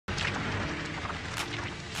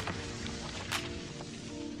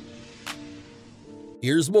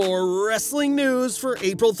Here's more wrestling news for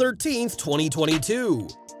April 13th, 2022.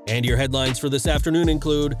 And your headlines for this afternoon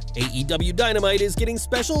include AEW Dynamite is getting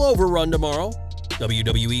special Overrun tomorrow,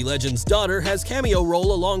 WWE Legend's daughter has cameo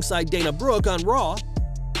role alongside Dana Brooke on Raw,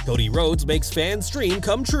 Cody Rhodes makes fans' dream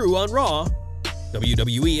come true on Raw,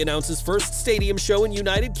 WWE announces first stadium show in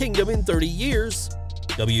United Kingdom in 30 years,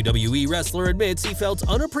 WWE wrestler admits he felt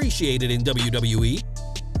unappreciated in WWE,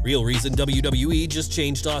 real reason WWE just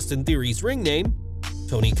changed Austin Theory's ring name,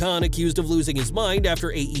 Tony Khan accused of losing his mind after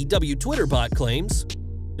AEW Twitter bot claims,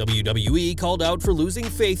 WWE called out for losing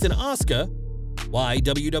faith in Asuka, why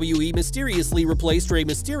WWE mysteriously replaced Rey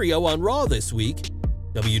Mysterio on Raw this week,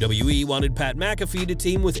 WWE wanted Pat McAfee to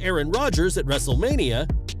team with Rodgers at WrestleMania,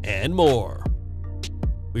 and more.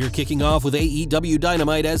 We're kicking off with AEW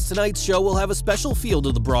Dynamite as tonight's show will have a special feel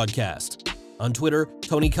to the broadcast. On Twitter,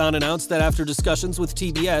 Tony Khan announced that after discussions with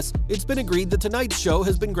TBS, it's been agreed that tonight's show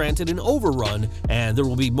has been granted an overrun and there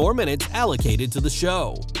will be more minutes allocated to the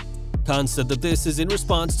show. Khan said that this is in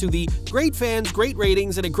response to the great fans, great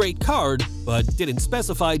ratings, and a great card, but didn't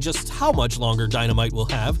specify just how much longer Dynamite will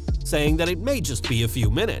have, saying that it may just be a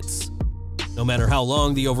few minutes. No matter how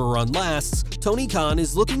long the overrun lasts, Tony Khan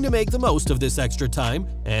is looking to make the most of this extra time,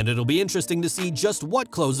 and it'll be interesting to see just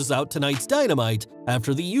what closes out tonight's Dynamite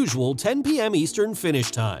after the usual 10 p.m. Eastern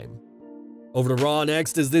finish time. Over to Raw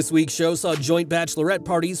next, as this week's show saw joint bachelorette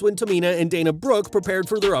parties when Tamina and Dana Brooke prepared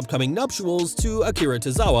for their upcoming nuptials to Akira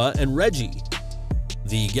Tozawa and Reggie.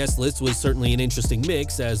 The guest list was certainly an interesting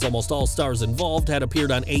mix, as almost all stars involved had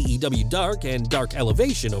appeared on AEW Dark and Dark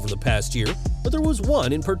Elevation over the past year, but there was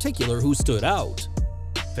one in particular who stood out.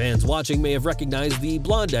 Fans watching may have recognized the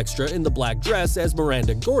blonde extra in the black dress as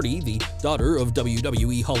Miranda Gordy, the daughter of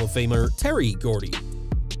WWE Hall of Famer Terry Gordy.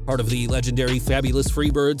 Part of the legendary Fabulous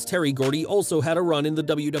Freebirds, Terry Gordy also had a run in the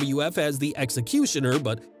WWF as the Executioner,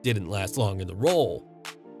 but didn't last long in the role.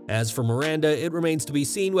 As for Miranda, it remains to be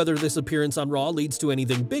seen whether this appearance on Raw leads to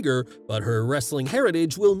anything bigger, but her wrestling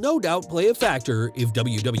heritage will no doubt play a factor if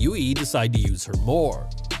WWE decide to use her more.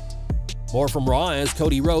 More from Raw as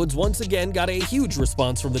Cody Rhodes once again got a huge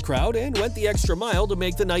response from the crowd and went the extra mile to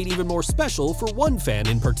make the night even more special for one fan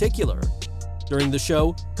in particular. During the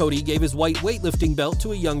show, Cody gave his white weightlifting belt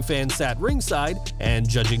to a young fan sat ringside, and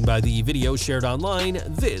judging by the video shared online,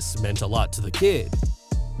 this meant a lot to the kid.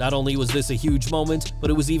 Not only was this a huge moment, but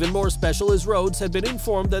it was even more special as Rhodes had been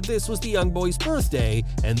informed that this was the young boy's birthday,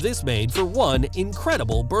 and this made for one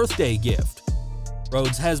incredible birthday gift.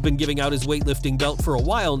 Rhodes has been giving out his weightlifting belt for a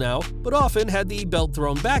while now, but often had the belt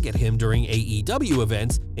thrown back at him during AEW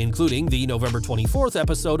events, including the November 24th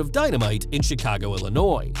episode of Dynamite in Chicago,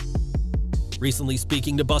 Illinois. Recently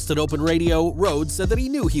speaking to Busted Open Radio, Rhodes said that he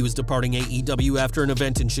knew he was departing AEW after an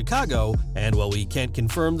event in Chicago, and while we can't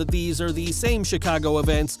confirm that these are the same Chicago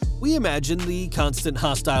events, we imagine the constant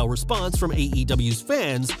hostile response from AEW's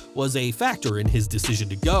fans was a factor in his decision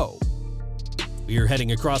to go. We're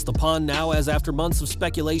heading across the pond now as after months of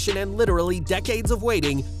speculation and literally decades of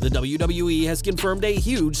waiting, the WWE has confirmed a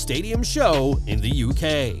huge stadium show in the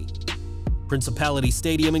UK. Principality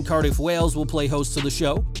Stadium in Cardiff, Wales will play host to the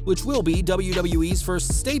show, which will be WWE's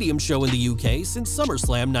first stadium show in the UK since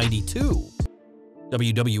SummerSlam '92.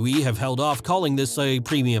 WWE have held off calling this a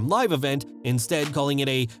premium live event, instead calling it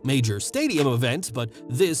a major stadium event, but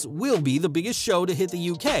this will be the biggest show to hit the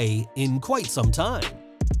UK in quite some time.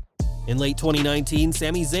 In late 2019,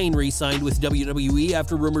 Sami Zayn re-signed with WWE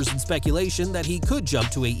after rumors and speculation that he could jump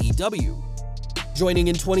to AEW. Joining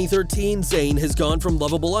in 2013, Zayn has gone from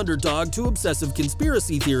lovable underdog to obsessive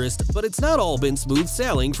conspiracy theorist, but it's not all been smooth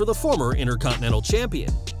sailing for the former Intercontinental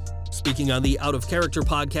Champion. Speaking on the Out of Character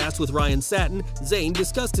podcast with Ryan Satin, Zayn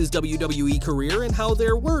discussed his WWE career and how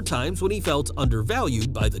there were times when he felt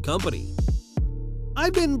undervalued by the company.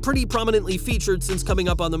 I've been pretty prominently featured since coming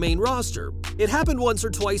up on the main roster. It happened once or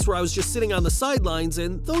twice where I was just sitting on the sidelines,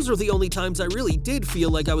 and those are the only times I really did feel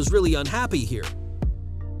like I was really unhappy here.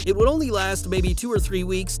 It would only last maybe 2 or 3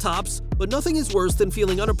 weeks tops, but nothing is worse than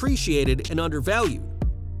feeling unappreciated and undervalued.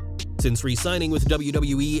 Since re-signing with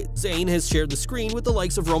WWE, Zayn has shared the screen with the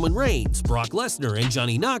likes of Roman Reigns, Brock Lesnar, and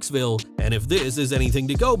Johnny Knoxville, and if this is anything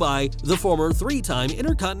to go by, the former 3-time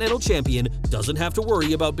Intercontinental Champion doesn't have to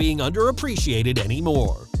worry about being underappreciated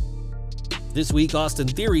anymore. This week, Austin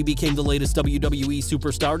Theory became the latest WWE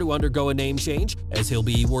superstar to undergo a name change, as he'll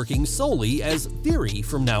be working solely as Theory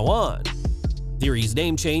from now on. Theory's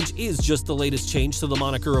name change is just the latest change to the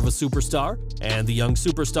moniker of a superstar, and the young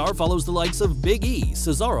superstar follows the likes of Big E,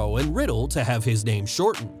 Cesaro, and Riddle to have his name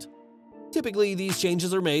shortened. Typically, these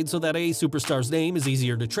changes are made so that a superstar's name is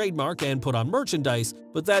easier to trademark and put on merchandise,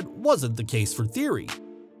 but that wasn't the case for Theory.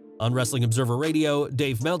 On Wrestling Observer Radio,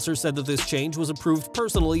 Dave Meltzer said that this change was approved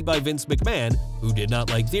personally by Vince McMahon, who did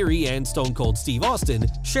not like Theory and Stone Cold Steve Austin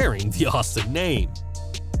sharing the Austin name.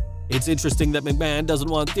 It's interesting that McMahon doesn't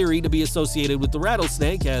want Theory to be associated with the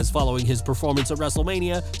Rattlesnake, as following his performance at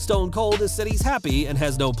WrestleMania, Stone Cold has said he's happy and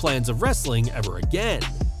has no plans of wrestling ever again.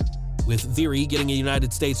 With Theory getting a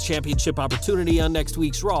United States Championship opportunity on next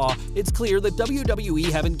week's Raw, it's clear that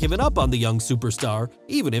WWE haven't given up on the young superstar,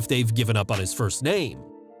 even if they've given up on his first name.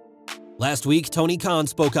 Last week, Tony Khan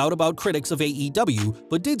spoke out about critics of AEW,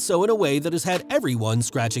 but did so in a way that has had everyone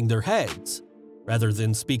scratching their heads. Rather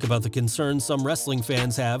than speak about the concerns some wrestling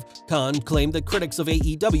fans have, Khan claimed that critics of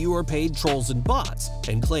AEW are paid trolls and bots,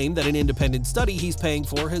 and claimed that an independent study he's paying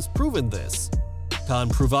for has proven this. Khan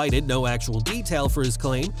provided no actual detail for his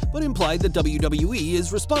claim, but implied that WWE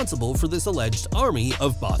is responsible for this alleged army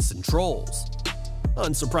of bots and trolls.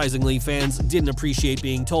 Unsurprisingly, fans didn't appreciate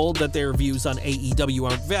being told that their views on AEW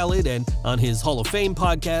aren't valid, and on his Hall of Fame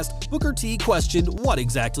podcast, Booker T questioned what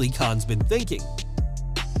exactly Khan's been thinking.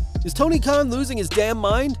 Is Tony Khan losing his damn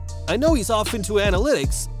mind? I know he's off into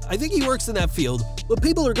analytics. I think he works in that field, but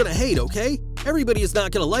people are gonna hate, okay? Everybody is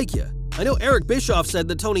not gonna like you. I know Eric Bischoff said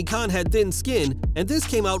that Tony Khan had thin skin, and this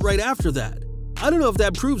came out right after that. I don't know if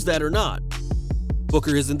that proves that or not.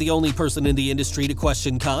 Booker isn't the only person in the industry to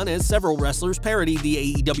question Khan, as several wrestlers parodied the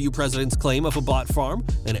AEW president's claim of a bot farm,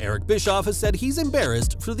 and Eric Bischoff has said he's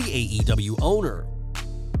embarrassed for the AEW owner.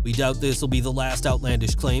 We doubt this will be the last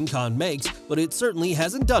outlandish claim Khan makes, but it certainly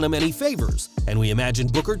hasn't done him any favors, and we imagine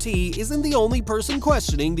Booker T isn't the only person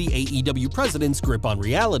questioning the AEW president's grip on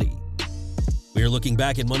reality. We're looking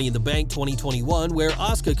back at Money in the Bank 2021, where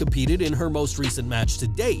Asuka competed in her most recent match to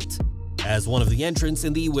date. As one of the entrants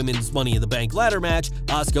in the Women's Money in the Bank ladder match,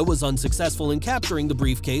 Asuka was unsuccessful in capturing the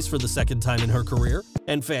briefcase for the second time in her career,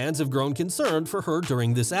 and fans have grown concerned for her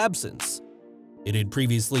during this absence. It had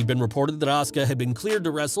previously been reported that Asuka had been cleared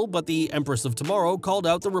to wrestle, but the Empress of Tomorrow called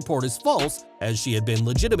out the report as false, as she had been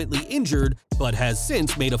legitimately injured, but has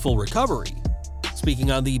since made a full recovery.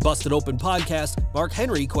 Speaking on the Busted Open podcast, Mark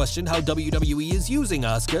Henry questioned how WWE is using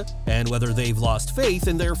Asuka, and whether they've lost faith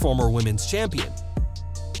in their former women's champion.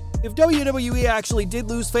 If WWE actually did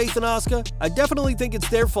lose faith in Asuka, I definitely think it's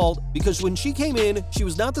their fault, because when she came in, she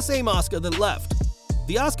was not the same Asuka that left.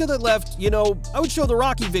 The Asuka that left, you know, I would show the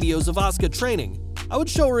Rocky videos of Asuka training. I would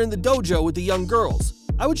show her in the dojo with the young girls.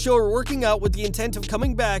 I would show her working out with the intent of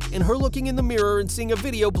coming back and her looking in the mirror and seeing a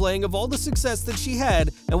video playing of all the success that she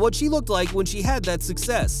had and what she looked like when she had that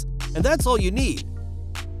success. And that's all you need.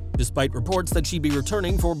 Despite reports that she'd be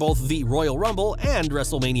returning for both the Royal Rumble and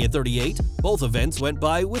WrestleMania 38, both events went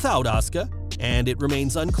by without Asuka, and it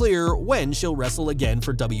remains unclear when she'll wrestle again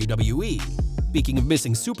for WWE. Speaking of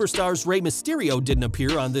missing superstars, Rey Mysterio didn't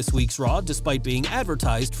appear on this week's Raw despite being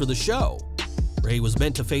advertised for the show. Rey was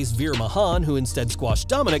meant to face Veer Mahaan, who instead squashed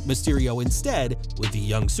Dominic Mysterio instead, with the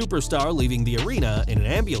young superstar leaving the arena in an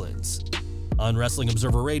ambulance. On Wrestling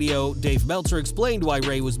Observer Radio, Dave Meltzer explained why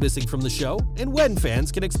Rey was missing from the show and when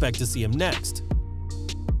fans can expect to see him next.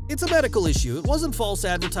 It's a medical issue. It wasn't false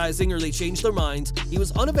advertising or they changed their minds. He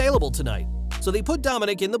was unavailable tonight. So they put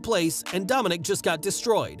Dominic in the place and Dominic just got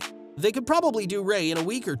destroyed. They could probably do Rey in a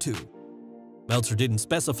week or two. Meltzer didn't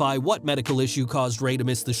specify what medical issue caused Rey to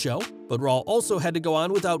miss the show, but Raw also had to go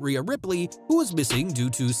on without Rhea Ripley, who was missing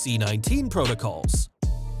due to C-19 protocols.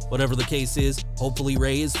 Whatever the case is, hopefully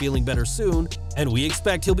Rey is feeling better soon, and we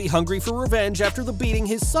expect he'll be hungry for revenge after the beating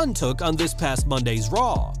his son took on this past Monday's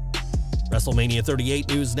Raw. WrestleMania 38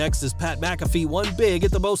 news next as Pat McAfee won big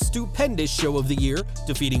at the most stupendous show of the year,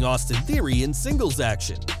 defeating Austin Theory in singles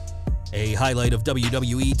action. A highlight of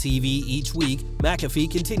WWE TV each week,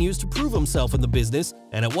 McAfee continues to prove himself in the business,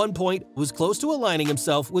 and at one point was close to aligning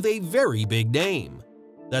himself with a very big name.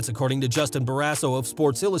 That's according to Justin Barrasso of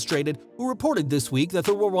Sports Illustrated, who reported this week that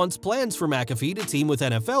there were once plans for McAfee to team with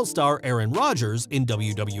NFL star Aaron Rodgers in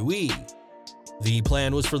WWE. The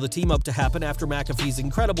plan was for the team-up to happen after McAfee's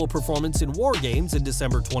incredible performance in War Games in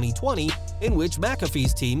December 2020, in which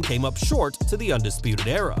McAfee's team came up short to the Undisputed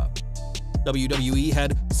Era. WWE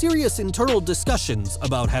had serious internal discussions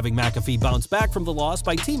about having McAfee bounce back from the loss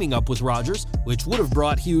by teaming up with Rodgers, which would have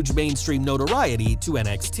brought huge mainstream notoriety to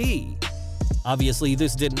NXT. Obviously,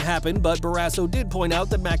 this didn't happen, but Barrasso did point out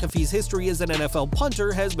that McAfee's history as an NFL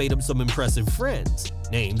punter has made him some impressive friends,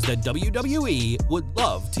 names that WWE would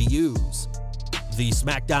love to use. The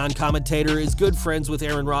SmackDown commentator is good friends with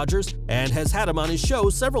Aaron Rodgers and has had him on his show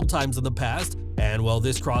several times in the past, and while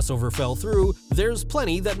this crossover fell through, there's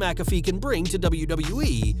plenty that McAfee can bring to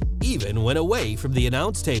WWE, even when away from the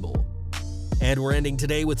announce table. And we're ending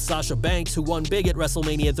today with Sasha Banks, who won big at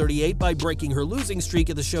WrestleMania 38 by breaking her losing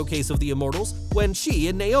streak at the Showcase of the Immortals when she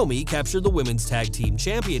and Naomi captured the Women's Tag Team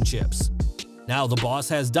Championships. Now the boss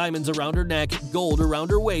has diamonds around her neck, gold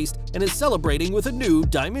around her waist, and is celebrating with a new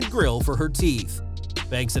diamond grill for her teeth.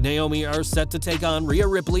 Banks and Naomi are set to take on Rhea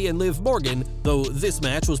Ripley and Liv Morgan, though this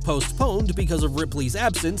match was postponed because of Ripley's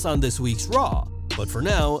absence on this week's Raw. But for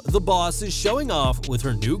now, the boss is showing off with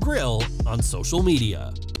her new grill on social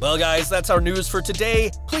media. Well guys, that's our news for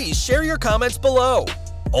today. Please share your comments below.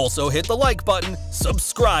 Also hit the like button,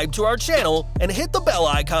 subscribe to our channel, and hit the bell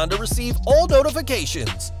icon to receive all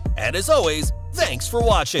notifications. And as always, thanks for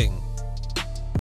watching.